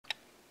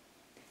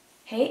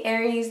Hey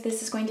Aries,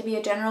 this is going to be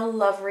a general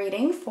love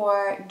reading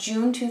for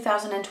June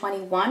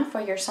 2021 for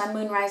your Sun,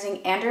 Moon,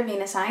 Rising, and your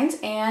Venus signs.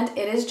 And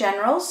it is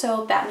general,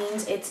 so that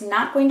means it's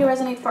not going to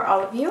resonate for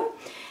all of you.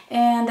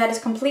 And that is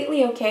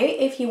completely okay.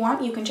 If you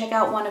want, you can check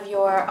out one of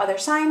your other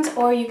signs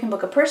or you can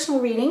book a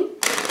personal reading.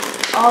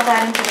 All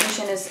that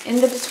information is in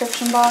the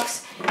description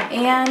box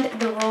and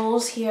the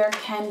roles here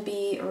can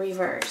be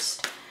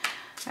reversed.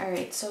 All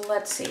right, so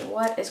let's see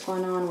what is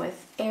going on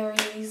with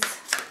Aries.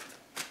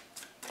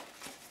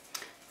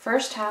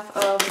 First half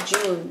of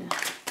June,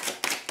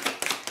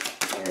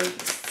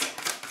 Aries.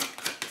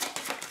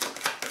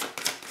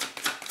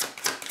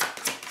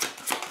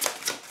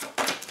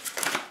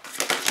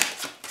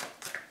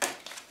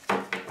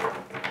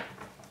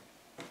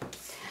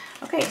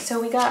 Okay,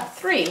 so we got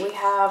three. We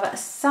have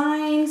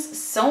signs,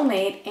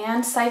 soulmate,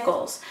 and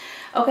cycles.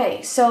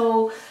 Okay,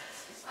 so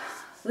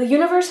the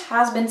universe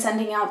has been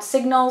sending out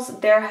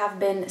signals. There have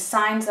been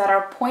signs that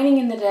are pointing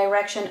in the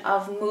direction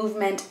of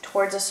movement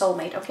towards a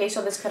soulmate. Okay,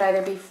 so this could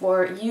either be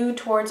for you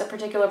towards a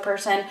particular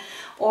person,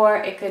 or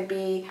it could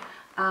be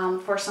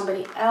for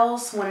somebody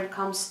else when it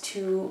comes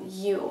to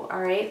you, all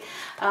right?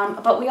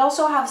 But we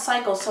also have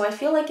cycles, so I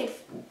feel like it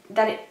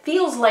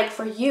feels like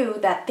for you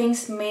that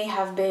things may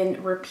have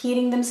been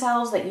repeating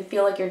themselves, that you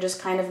feel like you're just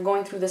kind of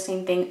going through the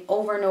same thing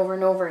over and over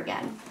and over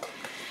again.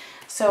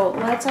 So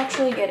let's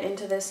actually get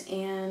into this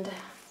and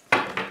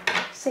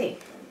see.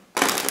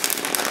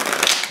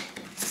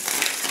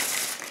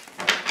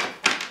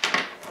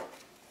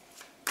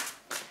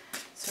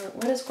 So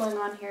what is going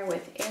on here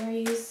with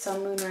Aries,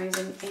 Sun, Moon,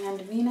 Rising,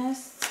 and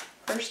Venus?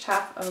 First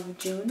half of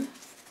June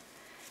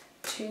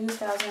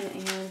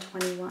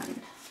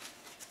 2021.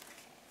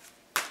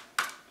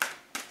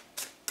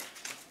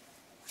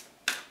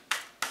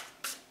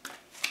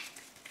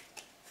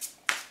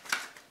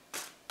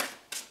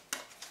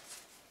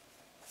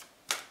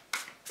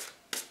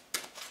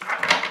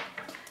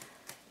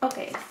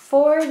 Okay,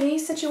 for the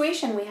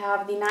situation, we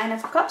have the Nine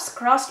of Cups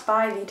crossed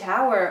by the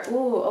Tower.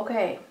 Ooh,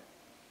 okay.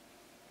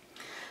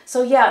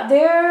 So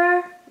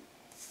yeah,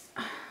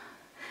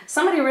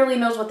 somebody really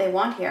knows what they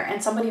want here,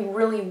 and somebody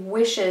really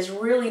wishes,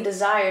 really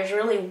desires,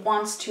 really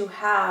wants to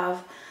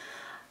have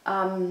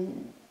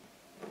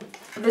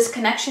this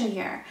connection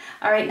here.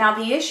 All right, now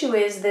the issue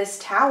is this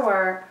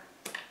Tower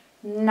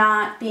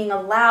not being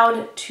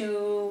allowed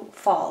to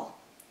fall,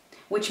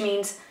 which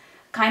means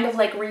kind of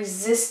like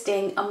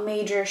resisting a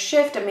major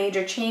shift, a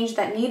major change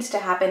that needs to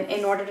happen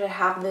in order to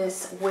have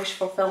this wish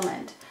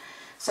fulfillment.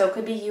 So it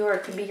could be you or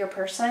it could be your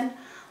person.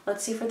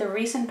 Let's see, for the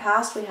recent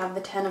past, we have the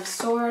Ten of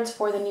Swords.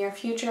 For the near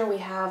future, we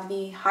have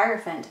the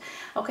Hierophant.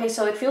 Okay,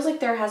 so it feels like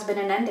there has been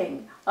an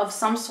ending of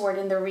some sort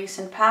in the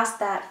recent past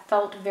that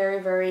felt very,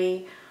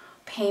 very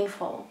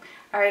painful.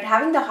 All right,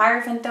 having the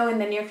Hierophant, though, in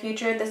the near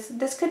future,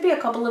 this could be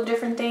a couple of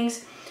different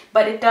things,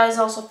 but it does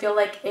also feel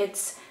like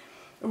it's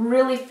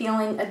really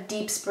feeling a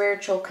deep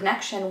spiritual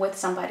connection with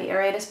somebody, all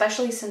right?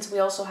 Especially since we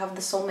also have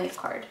the Soulmate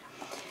card.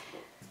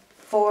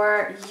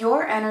 For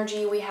your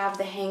energy, we have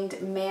the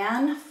Hanged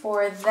Man.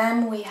 For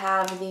them, we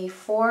have the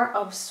Four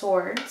of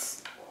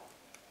Swords.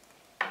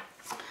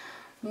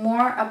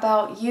 More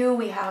about you,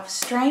 we have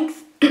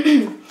Strength.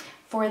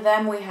 For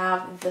them, we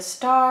have the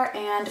Star,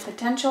 and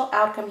potential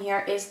outcome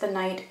here is the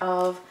Knight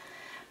of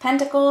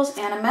Pentacles,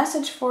 and a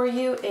message for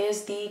you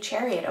is the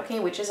Chariot, okay,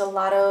 which is a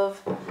lot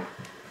of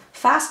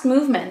fast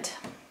movement,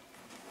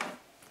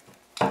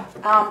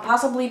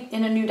 possibly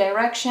in a new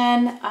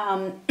direction,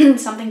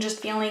 something just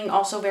feeling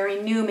also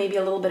very new, maybe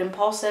a little bit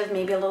impulsive,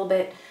 maybe a little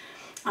bit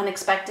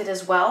unexpected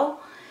as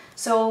well.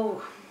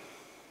 So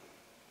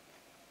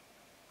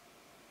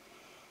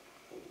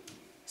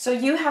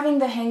you having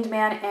the Hanged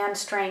Man and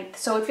Strength.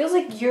 So it feels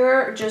like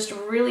you're just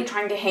really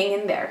trying to hang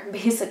in there,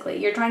 basically.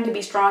 You're trying to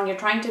be strong. You're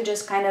trying to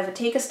just kind of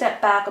take a step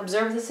back,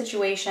 observe the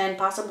situation,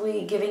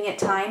 possibly giving it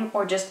time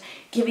or just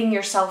giving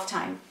yourself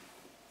time.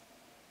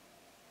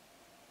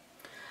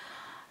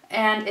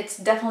 And it's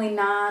definitely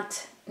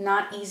not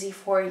easy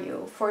for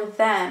you. For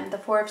them, the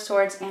Four of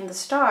Swords and the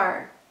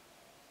Star,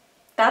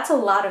 that's a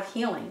lot of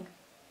healing.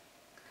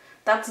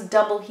 That's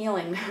double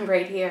healing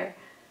right here.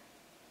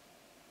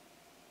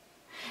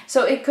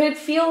 So it could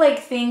feel like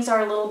things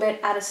are a little bit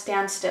at a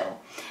standstill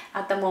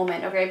at the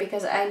moment, okay?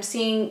 Because I'm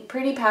seeing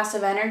pretty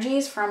passive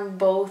energies from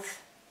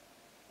both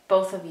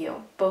of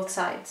you, both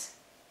sides.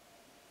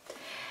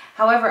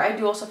 However, I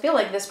do also feel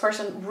like this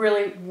person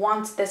really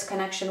wants this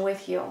connection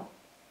with you.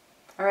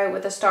 All right,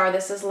 with the Star,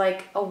 this is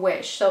like a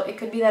wish. So it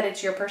could be that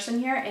it's your person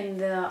here in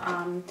the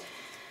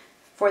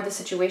for the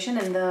situation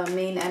in the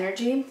main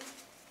energy.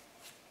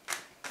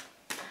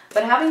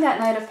 But having that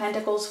Knight of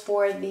Pentacles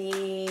for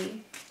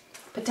the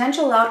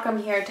potential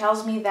outcome here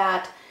tells me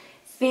that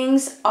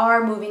things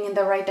are moving in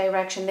the right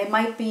direction. It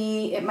might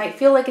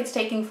feel like it's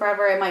taking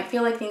forever. It might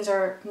feel like things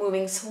are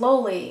moving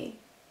slowly.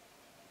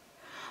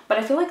 But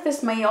I feel like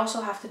this may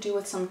also have to do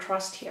with some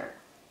trust here.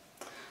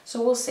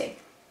 So we'll see.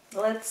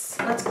 Let's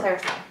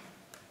clarify.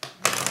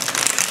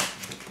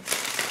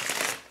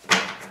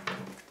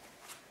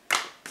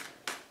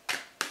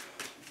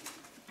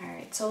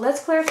 So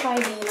let's clarify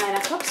the Nine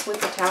of Cups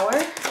with the Tower.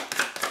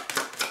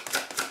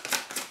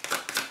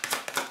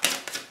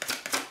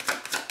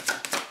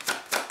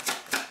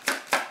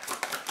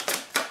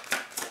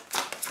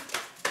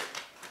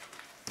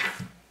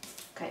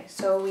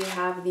 So we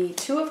have the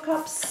Two of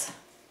Cups.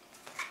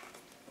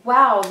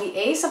 Wow, the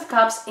Ace of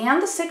Cups and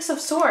the Six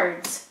of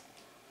Swords.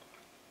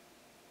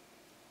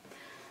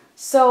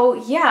 So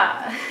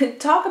yeah,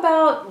 talk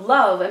about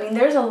love. I mean,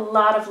 there's a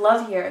lot of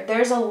love here.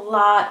 There's a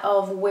lot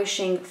of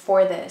wishing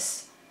for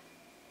this.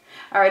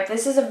 All right,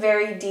 this is a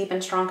very deep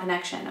and strong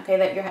connection, okay,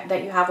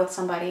 that you have with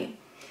somebody,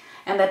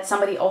 and that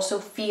somebody also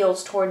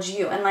feels towards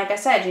you. And like I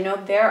said, you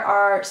know, there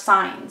are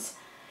signs.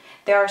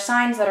 There are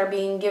signs that are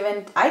being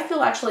given, I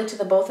feel actually, to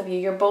the both of you.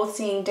 You're both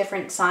seeing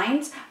different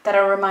signs that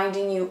are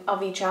reminding you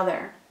of each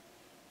other.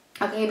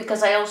 Okay,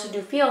 because I also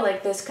do feel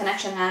like this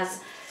connection has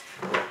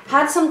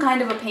had some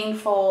kind of a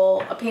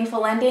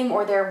painful ending,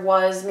 or there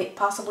was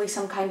possibly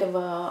some kind of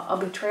a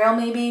betrayal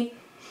maybe.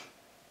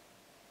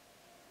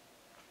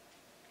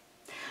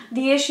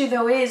 The issue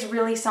though is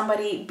really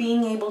somebody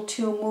being able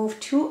to move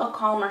to a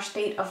calmer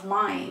state of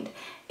mind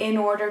in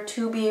order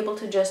to be able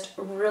to just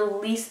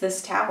release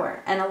this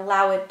tower and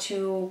allow it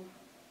to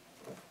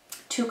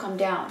come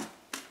down,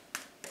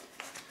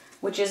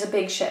 which is a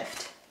big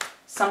shift.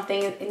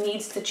 Something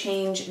needs to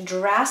change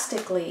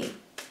drastically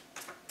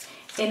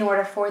in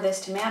order for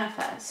this to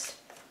manifest.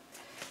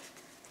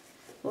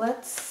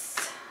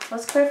 Let's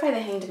clarify the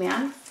Hanged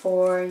Man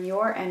for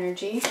your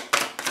energy.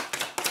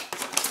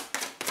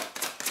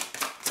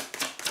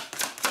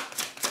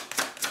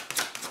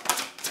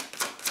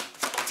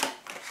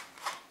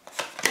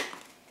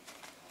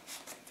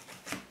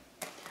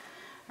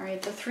 All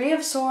right, the Three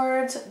of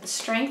Swords, the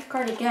Strength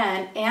card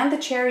again, and the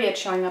Chariot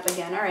showing up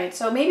again. All right,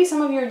 so maybe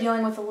some of you are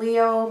dealing with a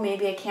Leo,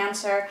 maybe a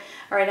Cancer.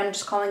 All right, I'm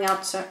just calling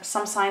out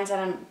some signs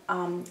that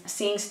I'm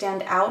seeing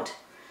stand out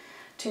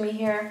to me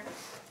here,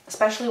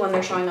 especially when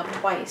they're showing up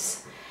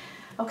twice.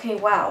 Okay,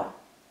 wow.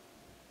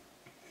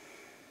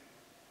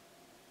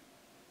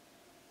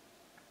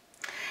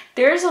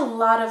 There's a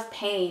lot of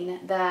pain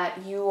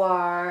that you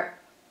are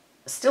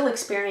still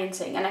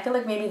experiencing, and I feel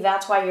like maybe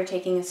that's why you're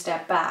taking a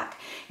step back.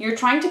 You're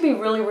trying to be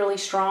really, really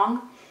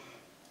strong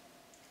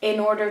in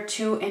order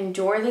to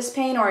endure this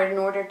pain, or in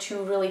order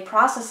to really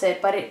process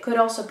it, but it could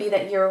also be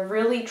that you're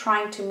really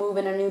trying to move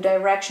in a new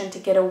direction to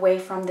get away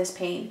from this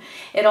pain.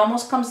 It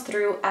almost comes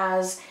through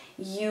as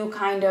you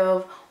kind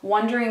of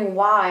wondering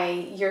why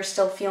you're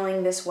still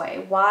feeling this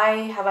way.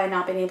 Why have I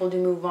not been able to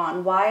move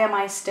on? Why am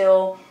I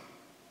still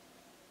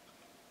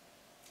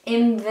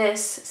in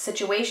this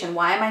situation?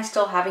 Why am I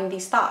still having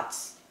these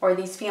thoughts or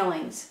these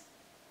feelings?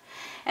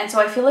 And so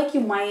I feel like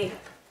you might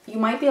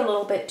be a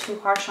little bit too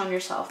harsh on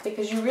yourself,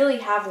 because you really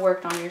have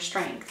worked on your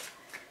strength.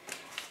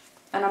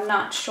 And I'm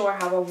not sure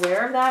how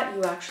aware of that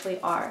you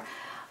actually are.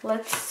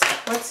 Let's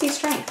see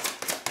strength.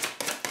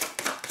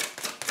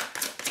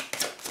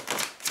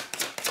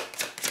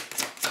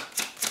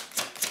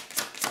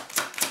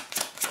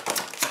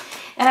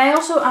 And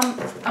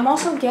I'm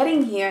also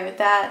getting here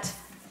that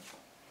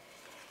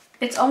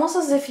it's almost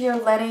as if you're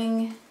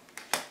letting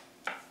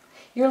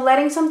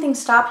something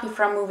stop you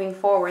from moving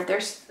forward.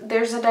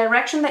 There's a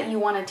direction that you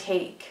want to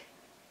take.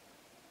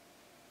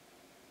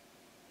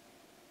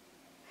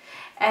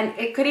 And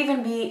it could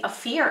even be a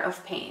fear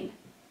of pain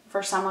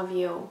for some of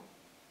you.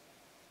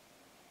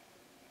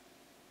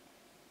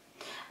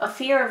 A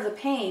fear of the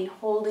pain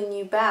holding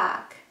you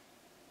back,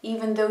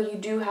 even though you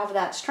do have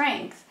that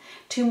strength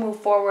to move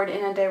forward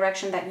in a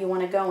direction that you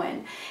want to go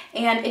in.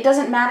 And it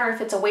doesn't matter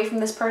if it's away from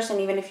this person,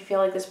 even if you feel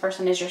like this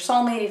person is your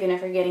soulmate, even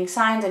if you're getting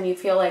signs and you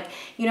feel like,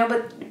 you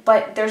know,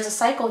 but there's a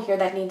cycle here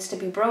that needs to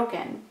be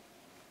broken.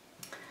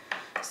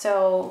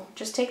 So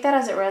just take that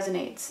as it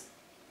resonates.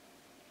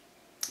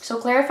 So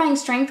clarifying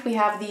strength, we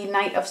have the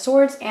Knight of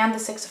Swords and the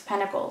Six of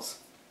Pentacles.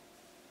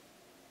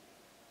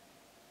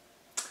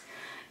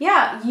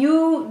 Yeah,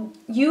 you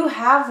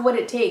have what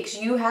it takes.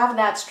 You have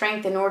that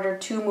strength in order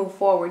to move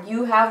forward.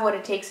 You have what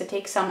it takes to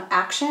take some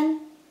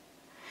action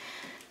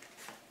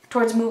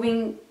towards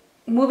moving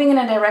in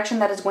a direction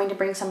that is going to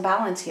bring some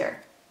balance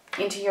here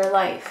into your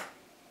life.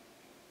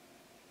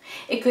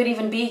 It could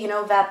even be, you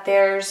know, that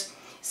there's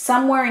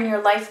somewhere in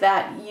your life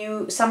that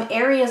some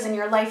areas in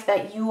your life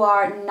that you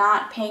are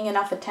not paying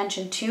enough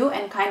attention to,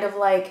 and kind of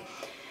like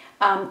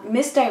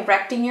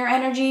misdirecting your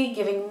energy,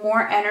 giving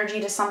more energy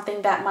to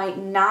something that might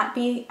not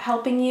be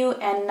helping you,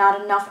 and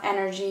not enough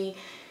energy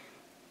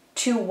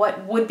to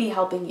what would be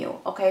helping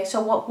you. Okay,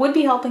 so what would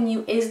be helping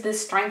you is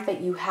this strength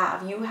that you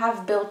have. You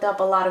have built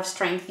up a lot of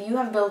strength. You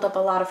have built up a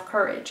lot of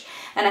courage,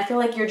 and I feel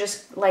like you're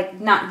just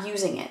like not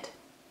using it.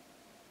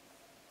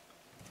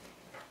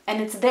 And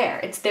it's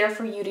there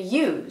for you to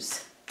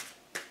use.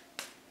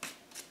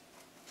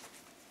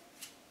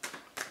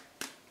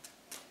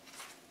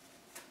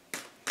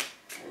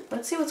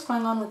 Let's see what's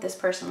going on with this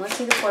person. Let's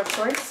see the Four of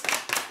Swords.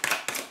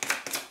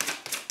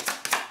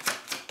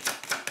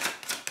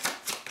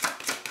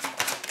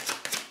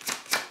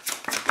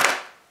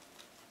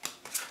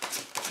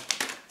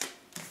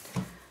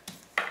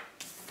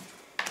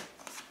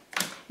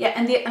 Yeah,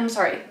 and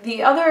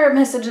the other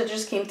message that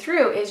just came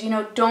through is, you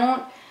know,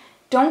 don't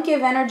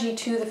give energy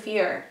to the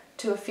fear,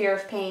 to a fear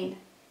of pain.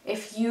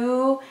 If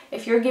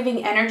you're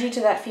giving energy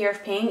to that fear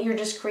of pain, you're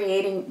just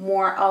creating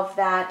more of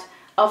that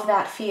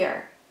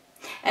fear.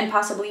 and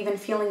possibly even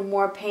feeling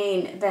more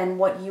pain than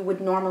what you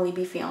would normally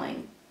be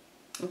feeling.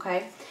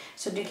 Okay,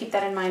 so do keep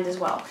that in mind as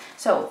well.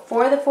 So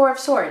for the Four of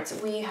Swords,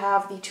 we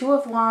have the Two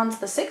of Wands,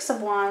 the Six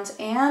of Wands,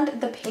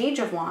 and the Page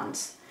of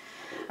Wands.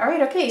 All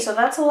right, okay, so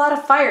that's a lot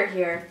of fire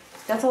here.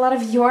 That's a lot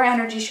of your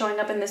energy showing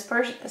up in this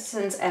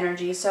person's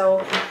energy.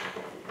 So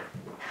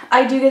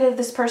I do get that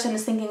this person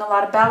is thinking a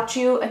lot about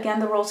you. Again,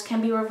 the roles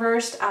can be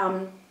reversed.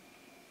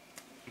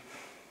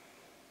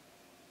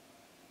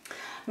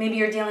 Maybe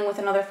you're dealing with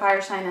another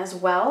fire sign as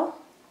well.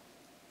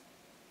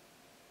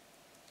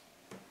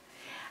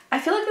 I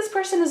feel like this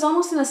person is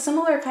almost in a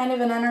similar kind of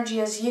an energy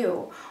as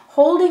you,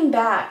 holding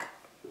back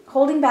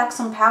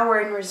some power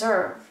in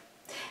reserve.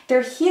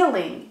 They're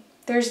healing.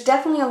 There's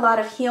definitely a lot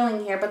of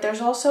healing here, but there's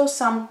also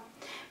some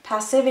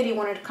passivity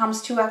when it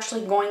comes to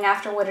actually going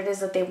after what it is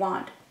that they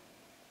want.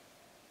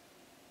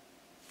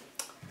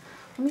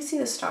 Let me see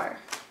the star.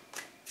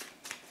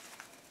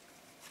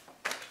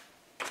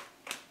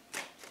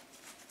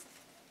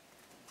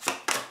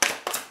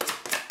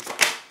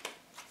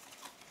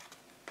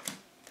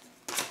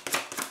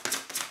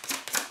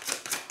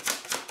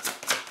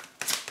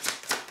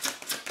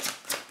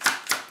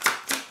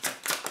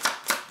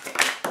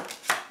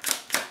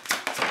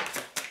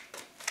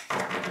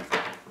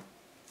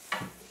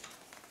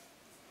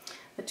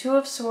 The Two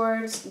of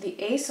Swords,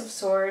 the Ace of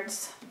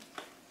Swords,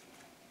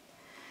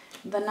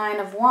 the Nine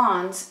of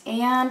Wands,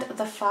 and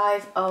the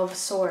Five of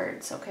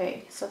Swords.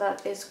 Okay, so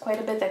that is quite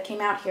a bit that came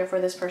out here for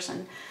this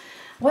person.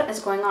 What is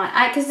going on?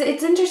 Because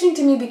it's interesting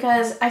to me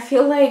because I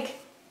feel like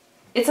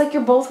it's like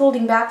you're both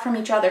holding back from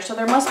each other. So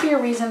there must be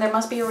a reason. There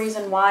must be a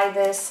reason why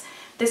this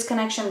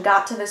connection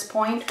got to this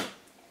point.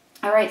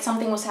 All right,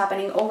 something was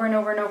happening over and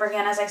over and over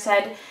again, as I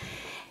said.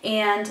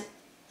 And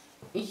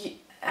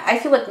I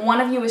feel like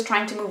one of you is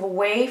trying to move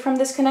away from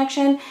this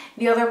connection.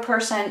 The other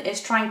person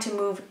is trying to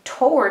move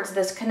towards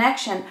this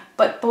connection,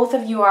 but both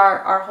of you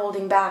are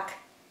holding back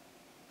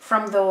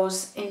from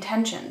those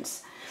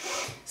intentions.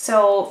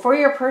 So for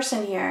your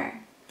person here,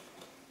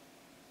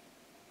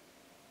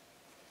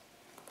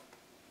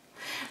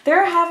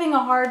 they're having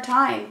a hard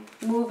time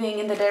moving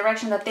in the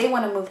direction that they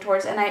want to move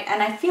towards. And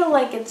I feel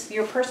like it's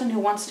your person who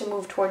wants to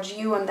move towards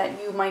you and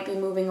that you might be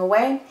moving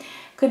away.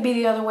 Could be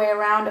the other way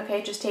around.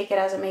 Okay, just take it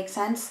as it makes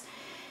sense.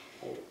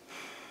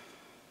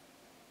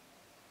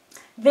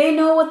 They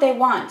know what they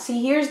want.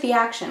 See, here's the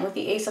action with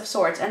the Ace of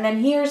Swords. And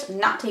then here's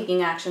not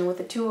taking action with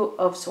the Two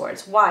of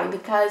Swords. Why?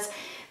 Because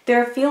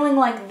they're feeling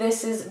like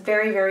this is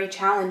very, very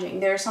challenging.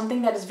 There's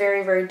something that is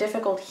very, very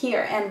difficult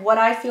here. And what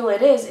I feel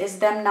it is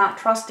them not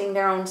trusting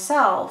their own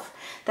self,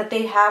 that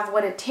they have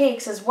what it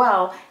takes as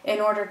well in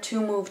order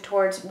to move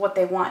towards what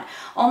they want.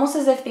 Almost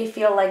as if they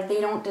feel like they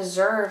don't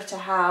deserve to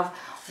have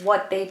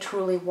what they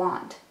truly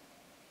want.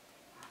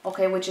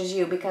 Okay, which is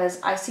you,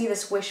 because I see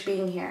this wish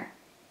being here.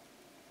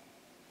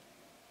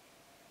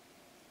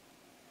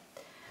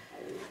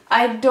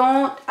 I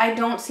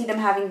don't see them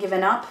having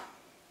given up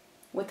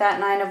with that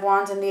Nine of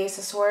Wands and the Ace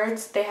of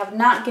Swords. They have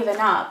not given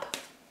up,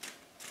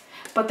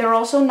 but they're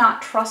also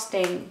not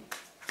trusting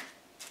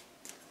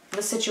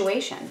the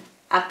situation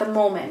at the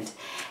moment.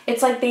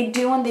 It's like they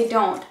do and they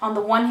don't. On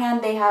the one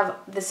hand, they have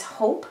this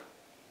hope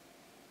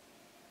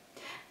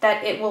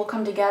that it will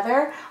come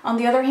together. On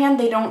the other hand,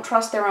 they don't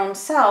trust their own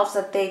selves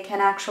that they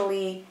can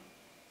actually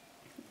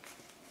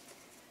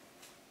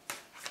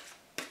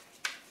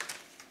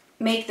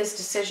make this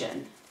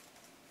decision.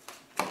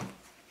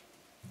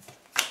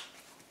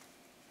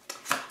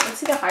 Let's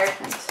see the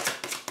Hierophant.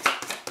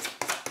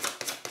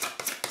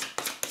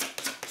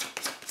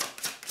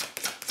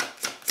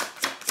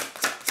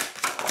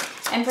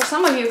 And for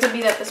some of you, it could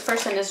be that this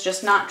person is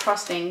just not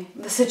trusting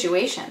the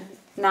situation.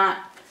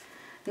 Not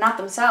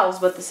themselves,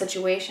 but the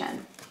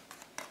situation.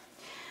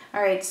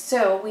 All right,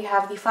 so we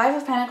have the Five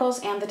of Pentacles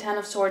and the Ten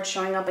of Swords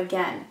showing up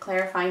again,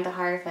 clarifying the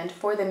Hierophant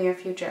for the near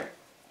future.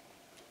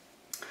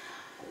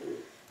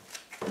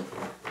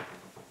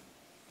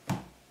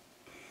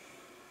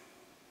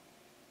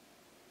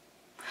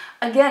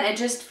 Again, it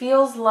just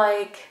feels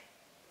like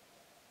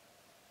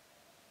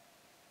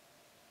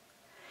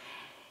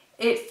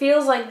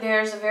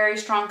there's a very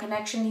strong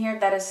connection here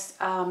that is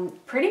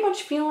pretty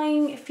much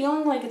feeling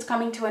like it's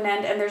coming to an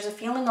end, and there's a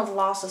feeling of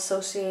loss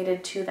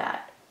associated to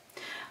that.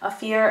 A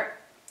fear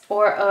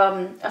or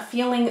a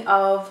feeling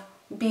of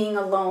being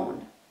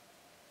alone.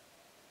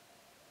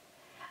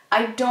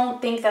 I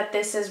don't think that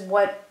this is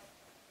what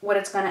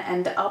it's going to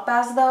end up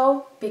as,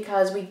 though,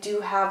 because we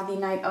do have the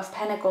Knight of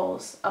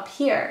Pentacles up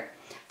here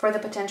for the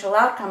potential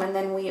outcome, and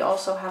then we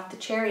also have the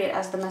Chariot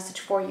as the message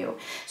for you.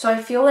 So I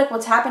feel like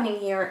what's happening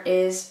here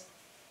is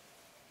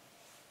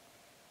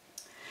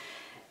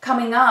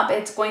coming up,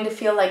 it's going to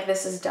feel like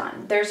this is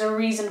done. There's a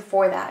reason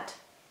for that.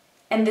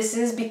 And this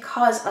is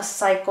because a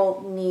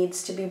cycle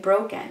needs to be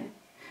broken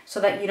so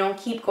that you don't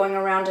keep going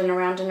around and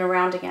around and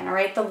around again, all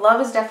right? The love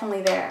is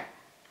definitely there,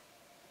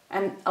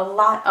 and a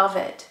lot of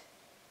it.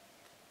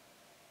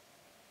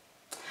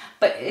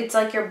 But it's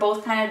like you're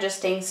both kind of just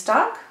staying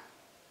stuck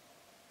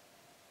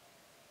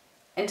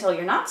until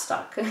you're not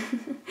stuck.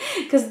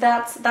 Because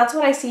that's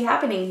what I see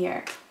happening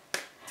here.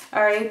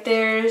 All right,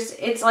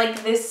 it's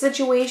like this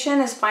situation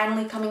is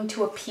finally coming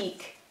to a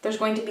peak. There's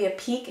going to be a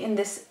peak in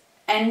this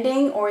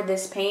ending or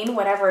this pain,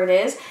 whatever it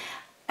is.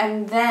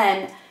 And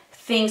then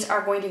things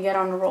are going to get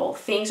on a roll.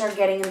 Things are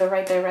getting in the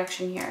right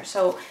direction here.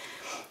 So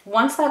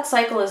once that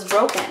cycle is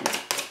broken,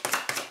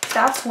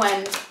 that's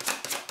when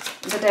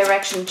the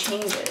direction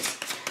changes.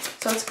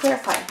 So let's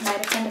clarify.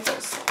 Knight of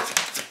Pentacles.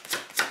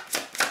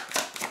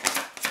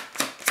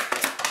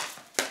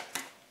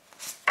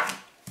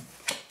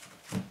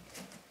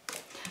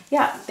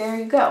 Yeah, there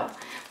you go.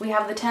 We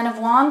have the Ten of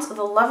Wands,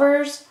 the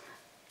Lovers,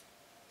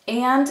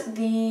 and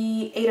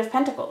the Eight of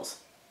Pentacles.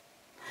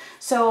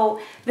 So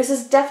this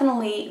is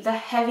definitely the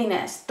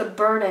heaviness, the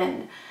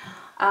burden,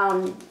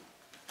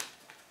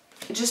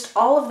 just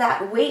all of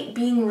that weight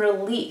being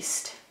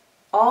released,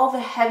 all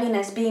the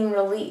heaviness being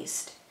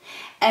released,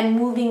 and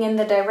moving in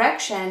the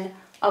direction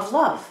of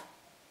love.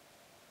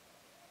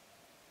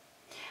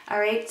 All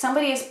right,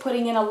 somebody is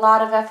putting in a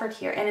lot of effort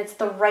here, and it's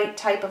the right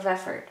type of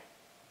effort.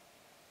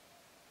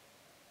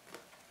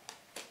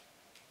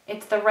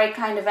 It's the right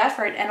kind of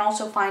effort, and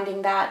also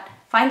finding that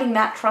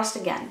trust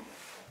again.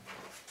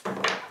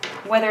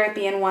 Whether it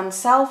be in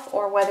oneself,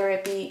 or whether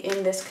it be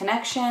in this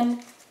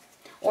connection,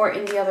 or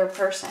in the other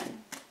person.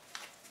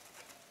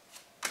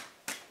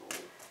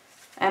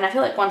 And I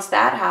feel like once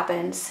that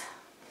happens,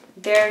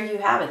 there you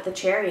have it, the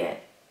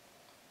Chariot.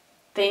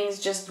 Things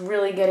just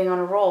really getting on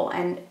a roll,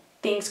 and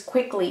things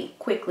quickly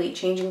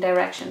changing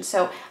direction.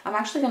 So I'm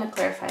actually going to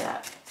clarify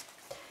that.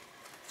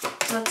 So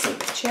let's see,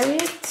 the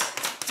Chariot.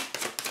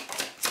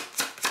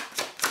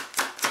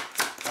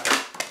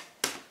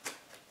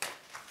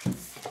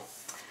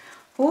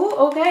 Ooh,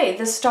 okay,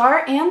 the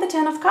Star and the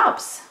Ten of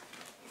Cups.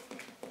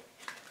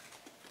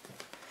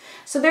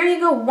 So there you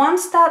go.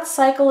 Once that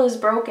cycle is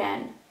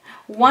broken,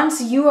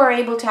 once you are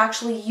able to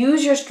actually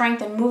use your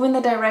strength and move in the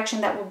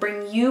direction that will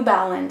bring you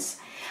balance,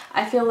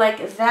 I feel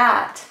like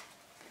that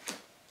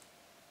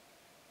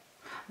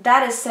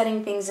is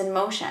setting things in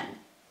motion.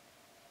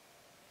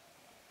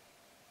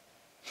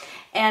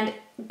 And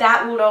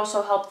that would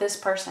also help this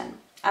person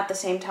at the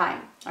same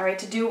time, all right,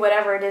 to do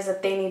whatever it is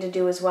that they need to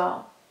do as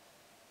well.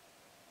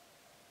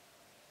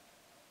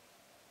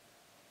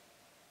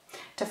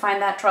 To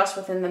find that trust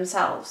within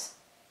themselves,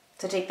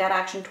 to take that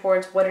action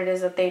towards what it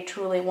is that they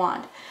truly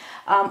want.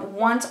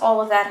 Once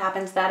all of that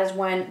happens, that is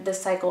when the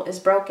cycle is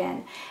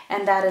broken,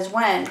 and that is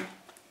when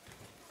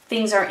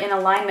things are in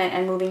alignment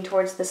and moving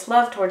towards this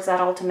love, towards that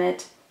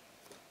ultimate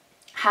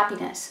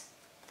happiness.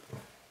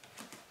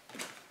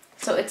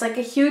 So it's like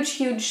a huge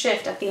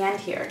shift at the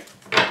end here.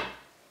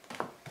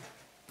 All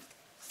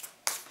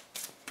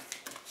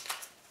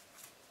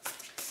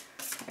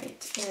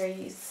right,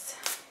 Aries.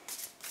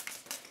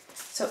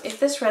 So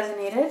if this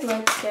resonated,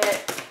 let's get a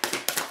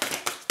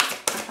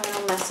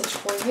final message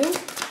for you.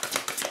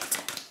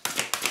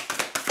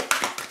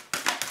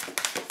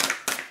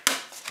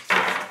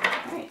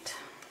 All right.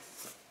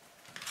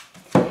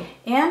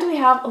 And we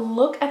have a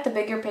look at the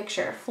bigger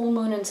picture, full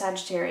moon in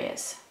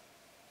Sagittarius.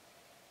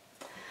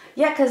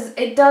 Yeah, because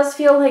it does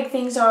feel like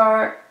things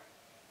are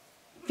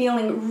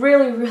feeling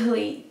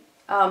really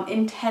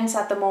intense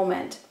at the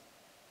moment.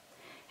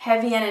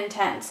 Heavy and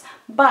intense.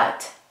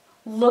 But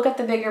look at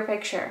the bigger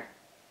picture.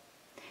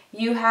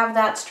 You have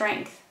that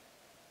strength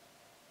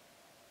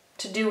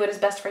to do what is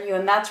best for you,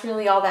 and that's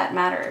really all that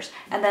matters.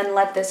 And then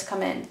let this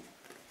come in.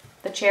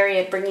 The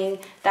Chariot bringing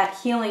that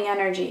healing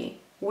energy,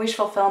 wish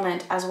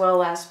fulfillment, as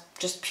well as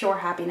just pure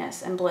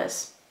happiness and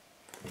bliss.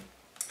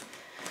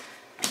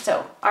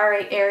 So, all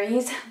right,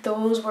 Aries,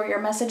 those were your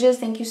messages.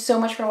 Thank you so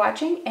much for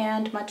watching,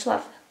 and much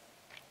love.